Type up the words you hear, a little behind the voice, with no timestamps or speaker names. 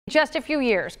Just a few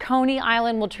years, Coney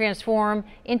Island will transform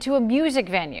into a music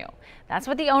venue. That's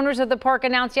what the owners of the park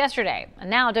announced yesterday. And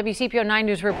now WCPO 9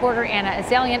 News reporter Anna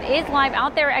Azalian is live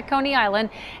out there at Coney Island.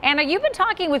 Anna, you've been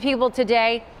talking with people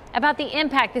today about the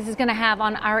impact this is going to have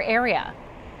on our area.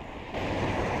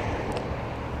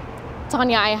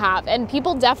 Tanya, I have, and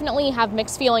people definitely have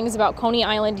mixed feelings about Coney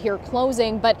Island here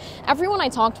closing, but everyone I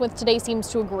talked with today seems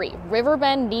to agree.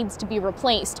 Riverbend needs to be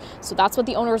replaced, so that's what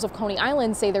the owners of Coney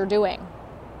Island say they're doing.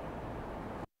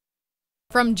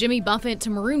 From Jimmy Buffett to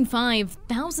Maroon 5,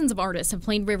 thousands of artists have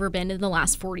played Riverbend in the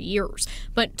last 40 years.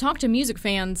 But talk to music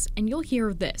fans and you'll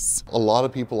hear this. A lot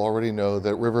of people already know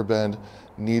that Riverbend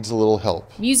needs a little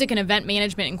help. Music and Event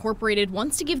Management Incorporated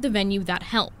wants to give the venue that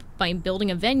help by building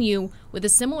a venue with a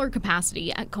similar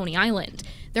capacity at Coney Island.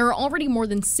 There are already more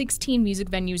than 16 music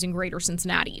venues in Greater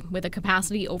Cincinnati, with a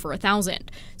capacity over 1,000.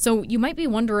 So you might be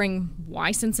wondering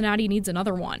why Cincinnati needs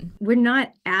another one. We're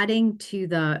not adding to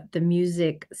the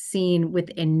music scene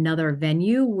with another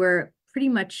venue. We're pretty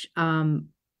much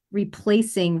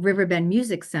replacing Riverbend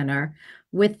Music Center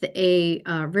with a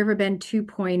Riverbend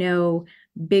 2.0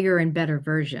 bigger and better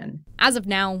version. As of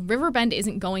now, Riverbend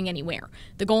isn't going anywhere.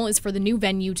 The goal is for the new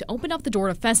venue to open up the door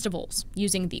to festivals,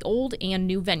 using the old and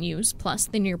new venues, plus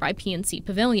the nearby PNC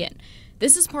Pavilion.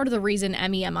 This is part of the reason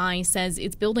MEMI says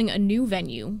it's building a new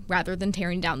venue rather than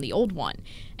tearing down the old one.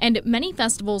 And many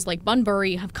festivals like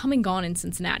Bunbury have come and gone in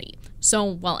Cincinnati. So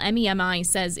while MEMI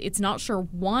says it's not sure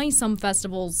why some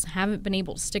festivals haven't been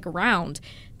able to stick around,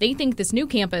 they think this new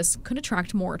campus could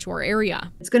attract more to our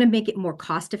area. It's going to make it more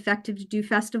cost effective to do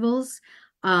festivals.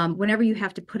 Whenever you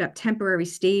have to put up temporary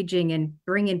staging and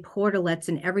bring in portalets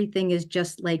and everything is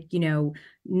just like,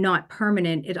 not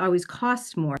permanent, it always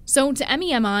costs more. So to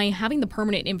MEMI, having the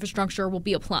permanent infrastructure will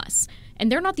be a plus.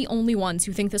 And they're not the only ones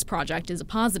who think this project is a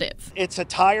positive. It's a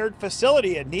tired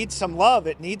facility. It needs some love.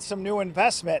 It needs some new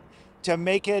investment to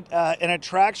make it an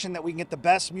attraction that we can get the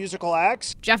best musical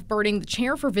acts. Jeff Birding, the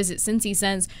chair for Visit Cincy,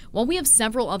 says while we have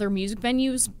several other music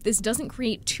venues, this doesn't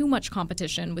create too much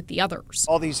competition with the others.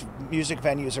 All these music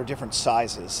venues are different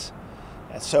sizes.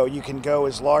 So you can go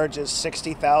as large as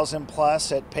 60,000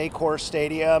 plus at Paycor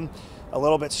Stadium, a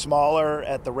little bit smaller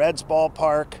at the Reds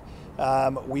ballpark.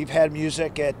 We've had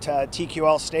music at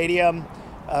TQL Stadium.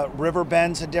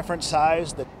 Riverbend's a different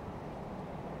size.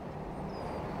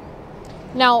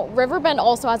 Now, Riverbend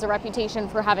also has a reputation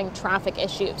for having traffic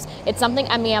issues. It's something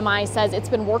MEMI says it's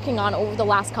been working on over the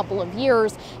last couple of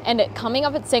years. And coming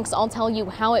up at 6, I'll tell you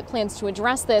how it plans to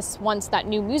address this once that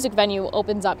new music venue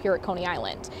opens up here at Coney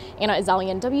Island. Anna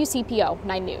Azalian, WCPO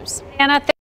 9 News. Anna,